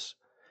for us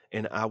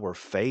and our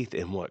faith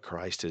in what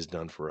Christ has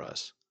done for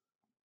us.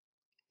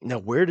 Now,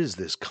 where does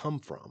this come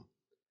from?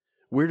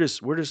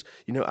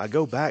 I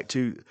go back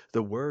to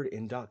the word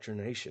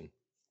indoctrination.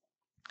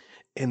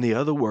 And the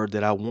other word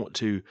that I want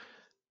to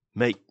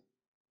make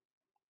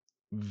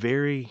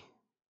very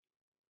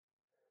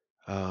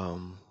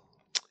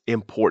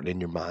important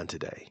in your mind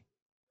today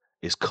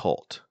is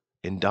cult.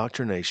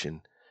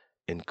 Indoctrination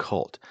and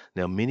cult.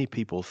 Now, many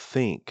people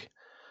think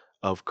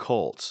of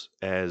cults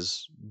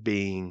as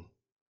being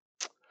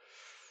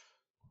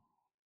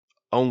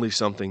only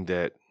something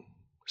that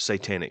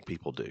satanic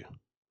people do.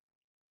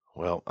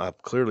 Well,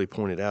 I've clearly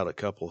pointed out a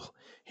couple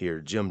here.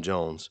 Jim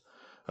Jones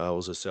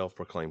was a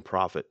self-proclaimed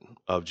prophet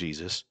of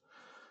Jesus.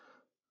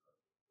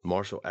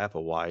 Marshall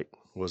Applewhite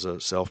was a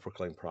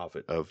self-proclaimed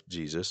prophet of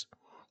Jesus.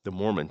 The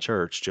Mormon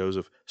Church,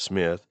 Joseph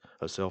Smith,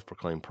 a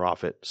self-proclaimed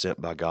prophet sent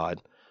by God.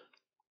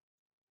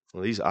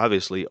 Well, these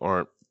obviously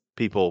aren't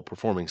people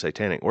performing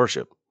satanic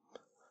worship.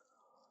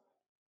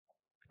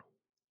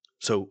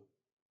 So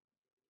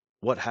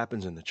what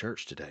happens in the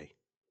church today?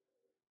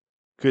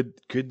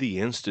 Could the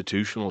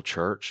institutional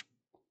church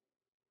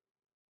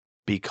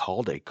be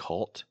called a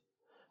cult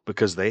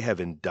because they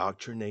have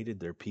indoctrinated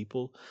their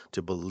people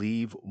to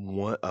believe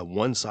a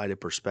one-sided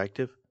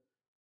perspective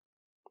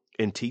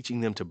and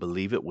teaching them to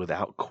believe it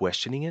without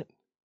questioning it?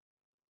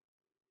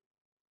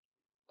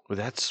 Well,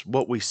 that's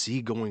what we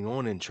see going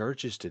on in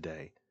churches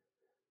today.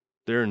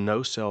 There are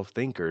no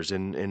self-thinkers,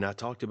 and I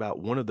talked about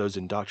one of those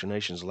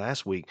indoctrinations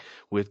last week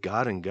with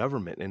God and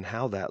government and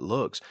how that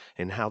looks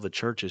and how the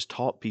church has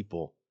taught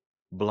people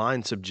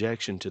blind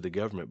subjection to the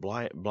government,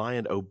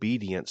 blind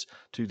obedience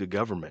to the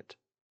government.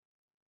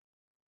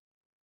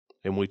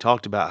 And we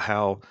talked about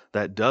how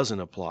that doesn't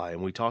apply,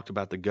 and we talked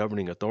about the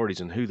governing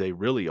authorities and who they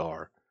really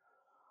are.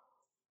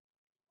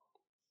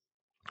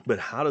 But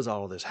how does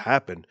all of this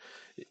happen?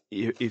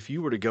 If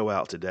you were to go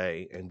out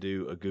today and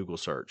do a Google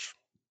search,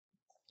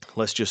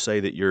 let's just say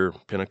that you're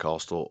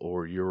Pentecostal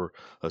or you're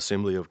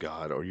Assembly of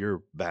God or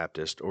you're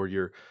Baptist or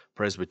you're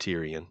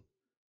Presbyterian.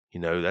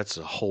 That's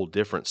a whole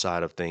different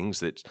side of things,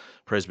 that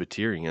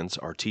Presbyterians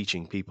are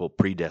teaching people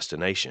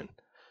predestination.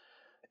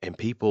 And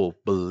people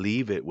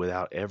believe it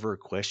without ever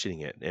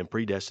questioning it. And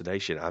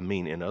predestination, I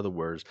mean, in other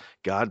words,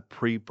 God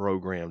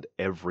pre-programmed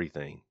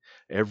everything,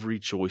 every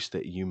choice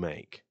that you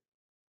make,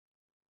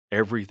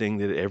 every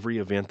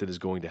event that is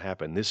going to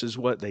happen. This is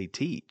what they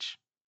teach.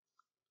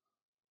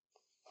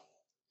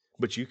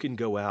 But you can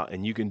go out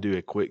and you can do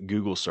a quick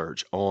Google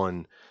search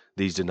on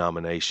these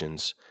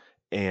denominations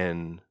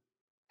and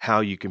how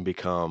you can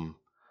become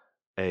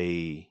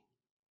a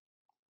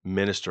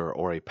minister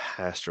or a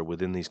pastor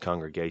within these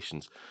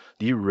congregations.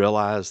 Do you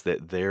realize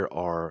that there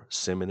are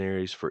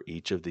seminaries for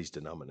each of these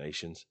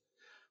denominations?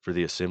 For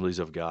the Assemblies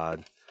of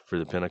God, for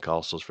the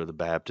Pentecostals, for the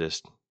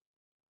Baptists,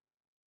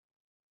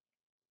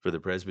 for the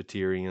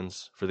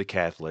Presbyterians, for the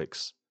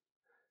Catholics.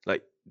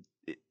 Like,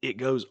 it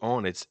goes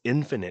on. It's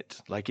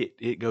infinite. Like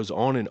it goes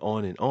on and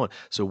on and on.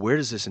 So where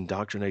does this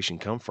indoctrination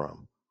come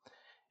from?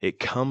 It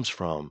comes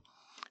from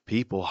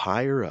people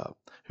higher up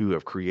who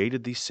have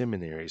created these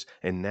seminaries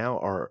and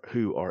now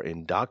who are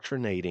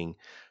indoctrinating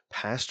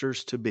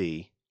pastors to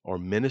be or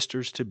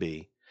ministers to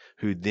be,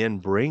 who then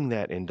bring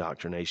that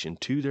indoctrination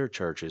to their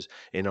churches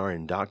and are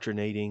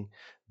indoctrinating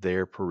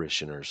their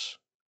parishioners.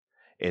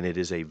 And it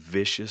is a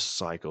vicious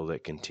cycle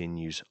that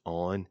continues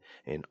on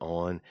and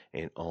on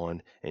and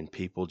on, and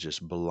people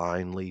just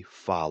blindly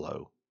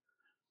follow.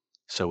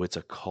 So it's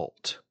a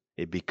cult.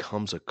 It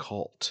becomes a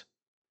cult.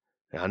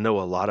 Now, I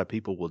know a lot of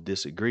people will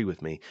disagree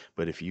with me,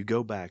 but if you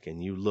go back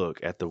and you look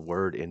at the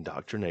word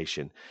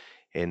indoctrination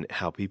and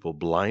how people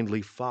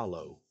blindly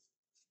follow,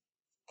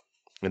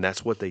 and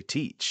that's what they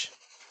teach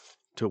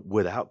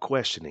without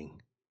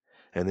questioning,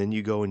 And then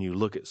you go and you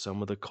look at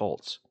some of the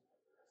cults,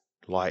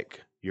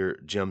 like your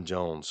Jim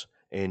Jones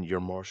and your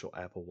Marshall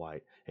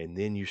Applewhite, and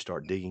then you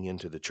start digging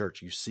into the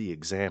church, you see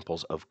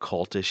examples of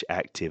cultish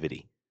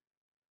activity.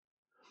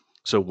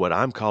 So what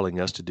I'm calling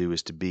us to do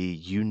is to be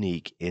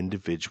unique,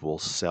 individual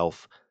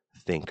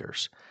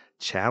self-thinkers.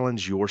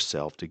 Challenge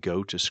yourself to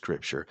go to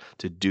Scripture,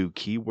 to do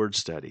keyword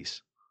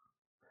studies,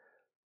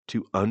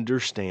 to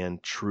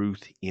understand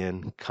truth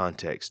in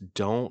context.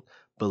 Don't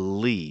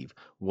believe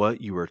what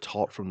you are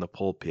taught from the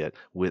pulpit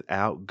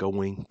without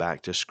going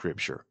back to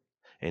Scripture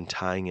and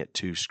tying it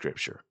to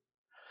Scripture.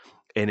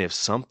 And if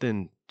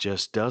something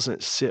just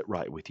doesn't sit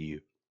right with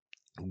you,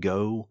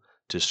 go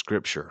to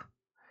Scripture.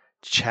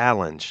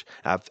 Challenge.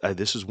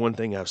 This is one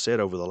thing I've said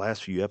over the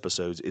last few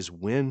episodes is,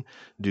 when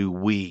do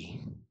we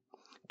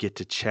get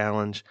to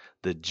challenge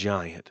the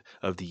giant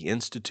of the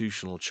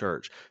institutional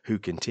church who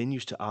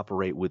continues to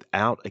operate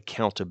without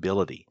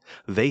accountability?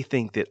 They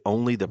think that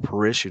only the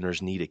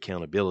parishioners need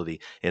accountability,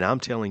 and I'm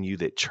telling you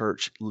that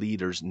church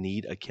leaders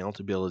need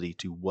accountability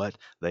to what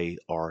they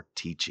are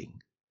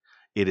teaching.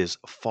 It is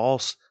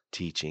false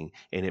teaching,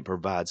 and it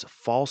provides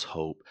false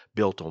hope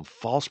built on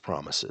false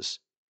promises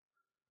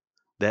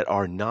that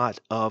are not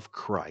of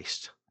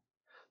Christ.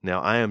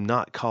 Now, I am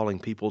not calling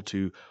people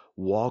to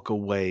walk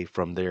away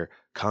from their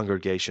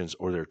congregations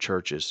or their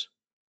churches.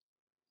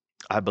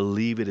 I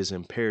believe it is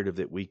imperative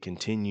that we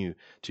continue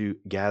to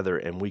gather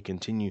and we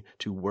continue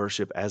to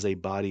worship as a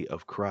body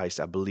of Christ.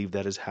 I believe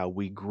that is how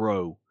we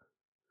grow.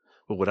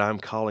 But what I'm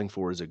calling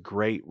for is a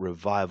great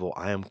revival.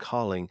 I am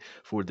calling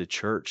for the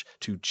church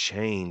to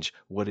change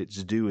what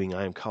it's doing.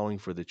 I am calling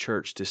for the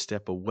church to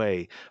step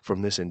away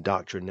from this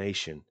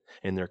indoctrination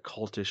and their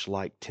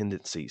cultish-like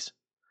tendencies.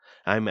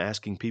 I'm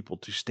asking people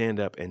to stand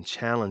up and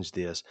challenge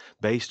this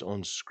based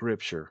on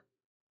Scripture.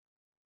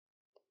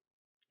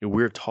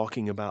 We're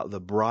talking about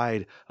the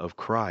bride of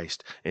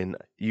Christ, and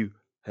you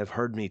have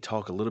heard me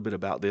talk a little bit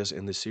about this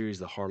in the series,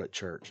 The Harlot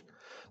Church.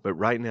 But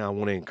right now, I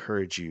want to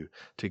encourage you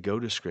to go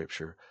to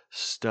Scripture,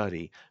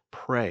 study,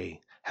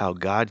 pray how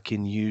God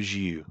can use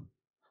you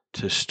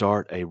to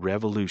start a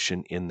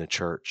revolution in the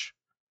church.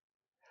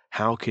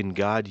 How can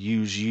God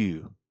use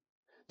you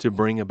to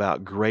bring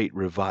about great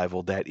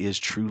revival that is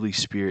truly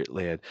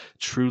Spirit-led,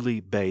 truly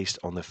based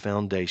on the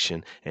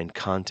foundation and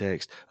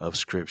context of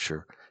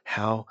Scripture?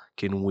 How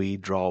can we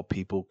draw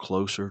people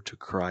closer to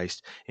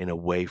Christ and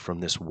away from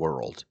this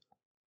world?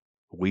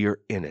 We are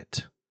in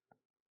it,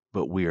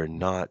 but we are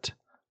not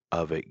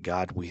of it.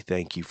 God, we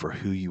thank you for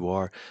who you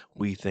are.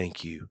 We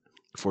thank you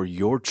for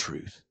your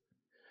truth.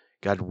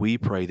 God, we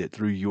pray that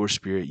through your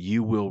Spirit,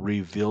 you will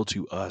reveal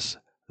to us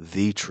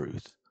the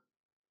truth.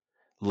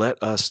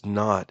 Let us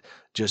not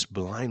just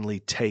blindly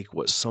take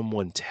what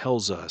someone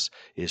tells us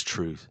is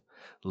truth.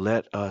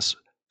 Let us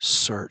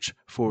search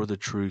for the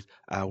truth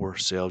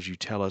ourselves. You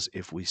tell us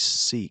if we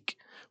seek,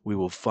 we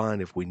will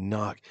find. If we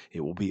knock,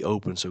 it will be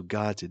open. So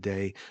God,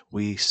 today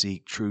we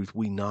seek truth.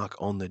 We knock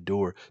on the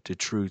door to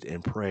truth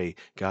and pray,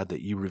 God,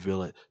 that you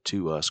reveal it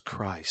to us.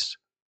 Christ,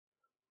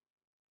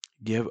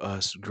 give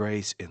us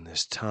grace in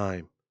this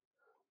time.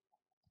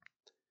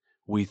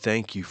 We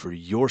thank you for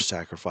your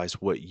sacrifice,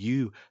 what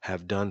you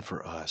have done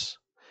for us,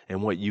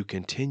 and what you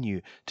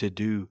continue to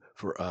do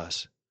for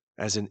us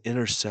as an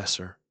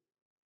intercessor.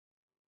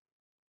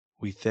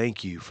 We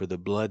thank you for the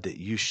blood that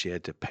you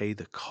shed to pay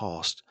the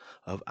cost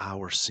of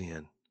our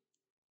sin.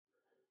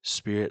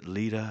 Spirit,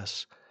 lead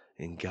us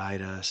and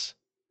guide us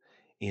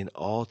in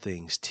all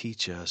things.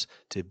 Teach us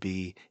to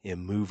be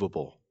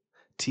immovable.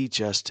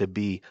 Teach us to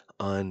be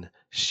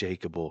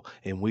unshakable.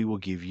 And we will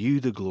give you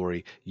the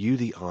glory, you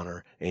the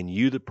honor, and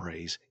you the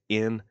praise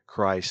in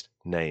Christ's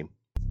name.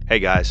 Hey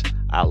guys,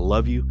 I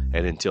love you.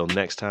 And until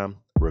next time,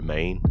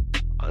 remain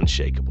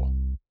unshakable.